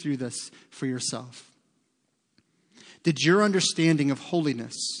to think through this for yourself. Did your understanding of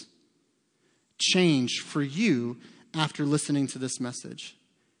holiness change for you after listening to this message?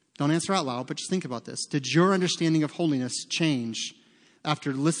 Don't answer out loud, but just think about this. Did your understanding of holiness change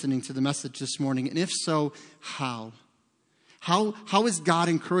after listening to the message this morning? And if so, how? How has God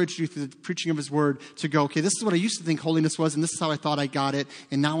encouraged you through the preaching of his word to go, okay, this is what I used to think holiness was, and this is how I thought I got it,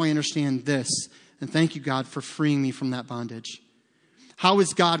 and now I understand this. And thank you, God, for freeing me from that bondage. How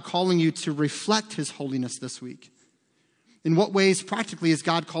is God calling you to reflect his holiness this week? In what ways, practically, is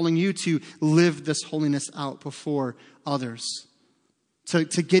God calling you to live this holiness out before others? To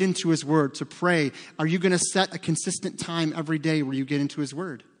get into his word, to pray. Are you going to set a consistent time every day where you get into his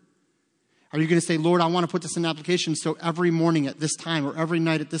word? Are you going to say, Lord, I want to put this in application, so every morning at this time, or every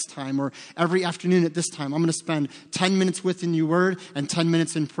night at this time, or every afternoon at this time, I'm going to spend 10 minutes within your word and 10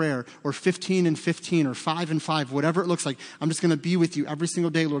 minutes in prayer, or 15 and 15, or 5 and 5, whatever it looks like. I'm just going to be with you every single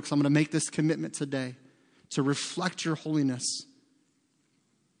day, Lord, because I'm going to make this commitment today to reflect your holiness.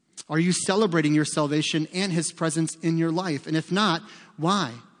 Are you celebrating your salvation and his presence in your life? And if not,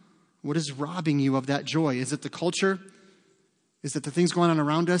 why? What is robbing you of that joy? Is it the culture? Is it the things going on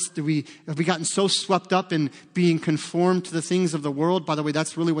around us? Have we gotten so swept up in being conformed to the things of the world? By the way,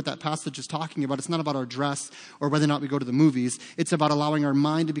 that's really what that passage is talking about. It's not about our dress or whether or not we go to the movies. It's about allowing our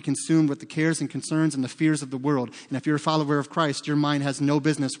mind to be consumed with the cares and concerns and the fears of the world. And if you're a follower of Christ, your mind has no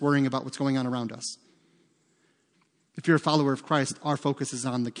business worrying about what's going on around us. If you're a follower of Christ, our focus is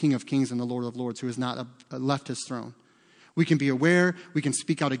on the King of Kings and the Lord of Lords, who has not left his throne. We can be aware. We can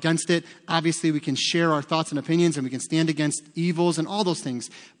speak out against it. Obviously, we can share our thoughts and opinions, and we can stand against evils and all those things.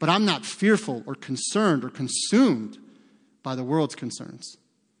 But I'm not fearful or concerned or consumed by the world's concerns,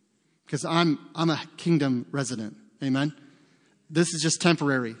 because I'm a kingdom resident. Amen? This is just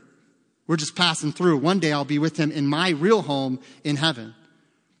temporary. We're just passing through. One day I'll be with him in my real home in heaven.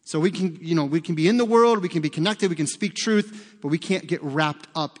 So we can be in the world, we can be connected, we can speak truth, but we can't get wrapped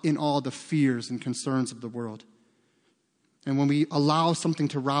up in all the fears and concerns of the world. And when we allow something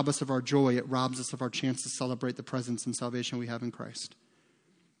to rob us of our joy, it robs us of our chance to celebrate the presence and salvation we have in Christ.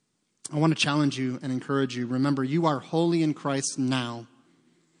 I want to challenge you and encourage you. Remember, you are holy in Christ now.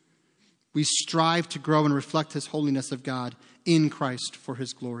 We strive to grow and reflect his holiness of God in Christ for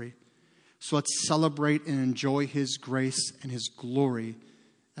his glory. So let's celebrate and enjoy his grace and his glory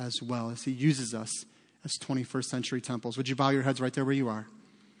as well as he uses us as 21st century temples. Would you bow your heads right there where you are?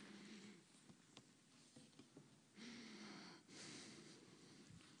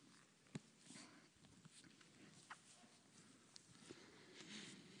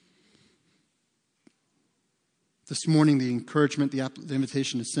 This morning, the encouragement, the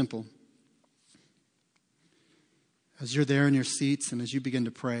invitation is simple. As you're there in your seats and as you begin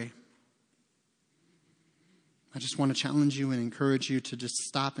to pray, I just want to challenge you and encourage you to just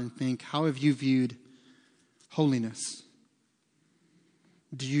stop and think, how have you viewed holiness?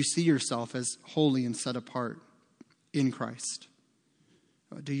 Do you see yourself as holy and set apart in Christ?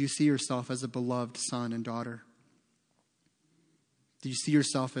 Do you see yourself as a beloved son and daughter? Do you see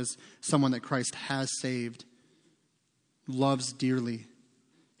yourself as someone that Christ has saved, loves dearly,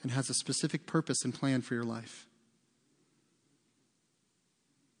 and has a specific purpose and plan for your life?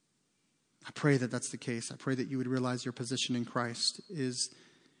 I pray that that's the case. I pray that you would realize your position in Christ is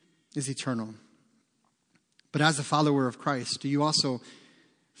eternal. But as a follower of Christ, do you also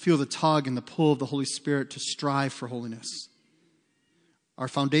feel the tug and the pull of the Holy Spirit to strive for holiness? Our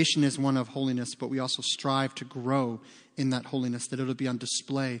foundation is one of holiness, but we also strive to grow in that holiness, that it'll be on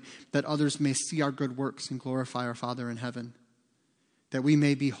display, that others may see our good works and glorify our Father in heaven, that we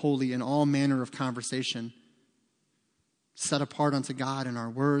may be holy in all manner of conversation, set apart unto God in our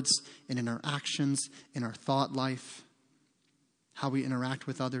words and in our actions, in our thought life, how we interact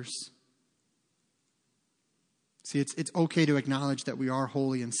with others. See, it's okay to acknowledge that we are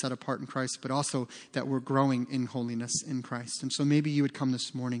holy and set apart in Christ, but also that we're growing in holiness in Christ. And so maybe you would come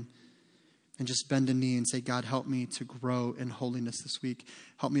this morning and just bend a knee and say, God, help me to grow in holiness this week.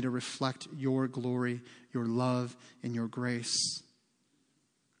 Help me to reflect your glory, your love, and your grace.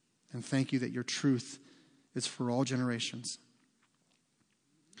 And thank you that your truth is for all generations.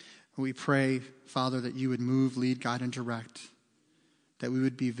 We pray, Father, that you would move, lead, guide, and direct, that we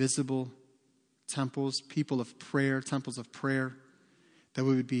would be visible temples, people of prayer, temples of prayer, that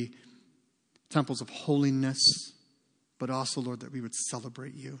we would be temples of holiness, but also, Lord, that we would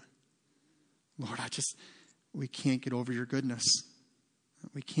celebrate you. Lord, we can't get over your goodness.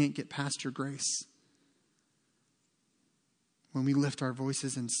 We can't get past your grace. When we lift our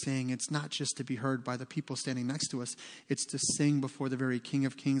voices and sing, it's not just to be heard by the people standing next to us. It's to sing before the very King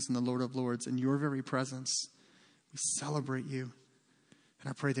of Kings and the Lord of Lords in your very presence. We celebrate you. And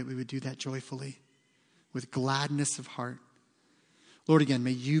I pray that we would do that joyfully, with gladness of heart. Lord, again,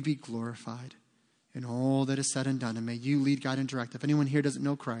 may you be glorified in all that is said and done. And may you lead, guide, and direct. If anyone here doesn't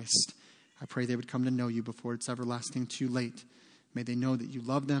know Christ, I pray they would come to know you before it's everlasting too late. May they know that you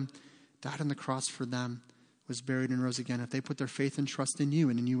love them, died on the cross for them, was buried and rose again. If they put their faith and trust in you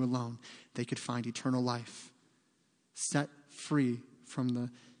and in you alone, they could find eternal life, set free from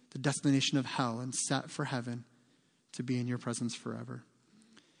the destination of hell and set for heaven to be in your presence forever.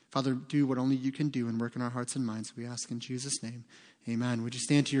 Father, do what only you can do and work in our hearts and minds. We ask in Jesus' name. Amen. Would you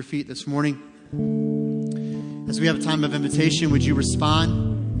stand to your feet this morning? As we have a time of invitation, would you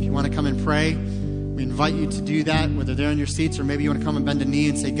respond? If you want to come and pray, we invite you to do that, whether they're in your seats or maybe you want to come and bend a knee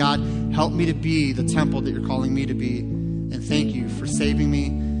and say, God, help me to be the temple that you're calling me to be. And thank you for saving me.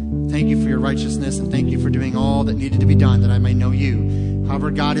 Thank you for your righteousness. And thank you for doing all that needed to be done that I may know you.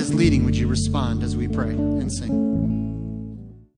 However God is leading, would you respond as we pray and sing?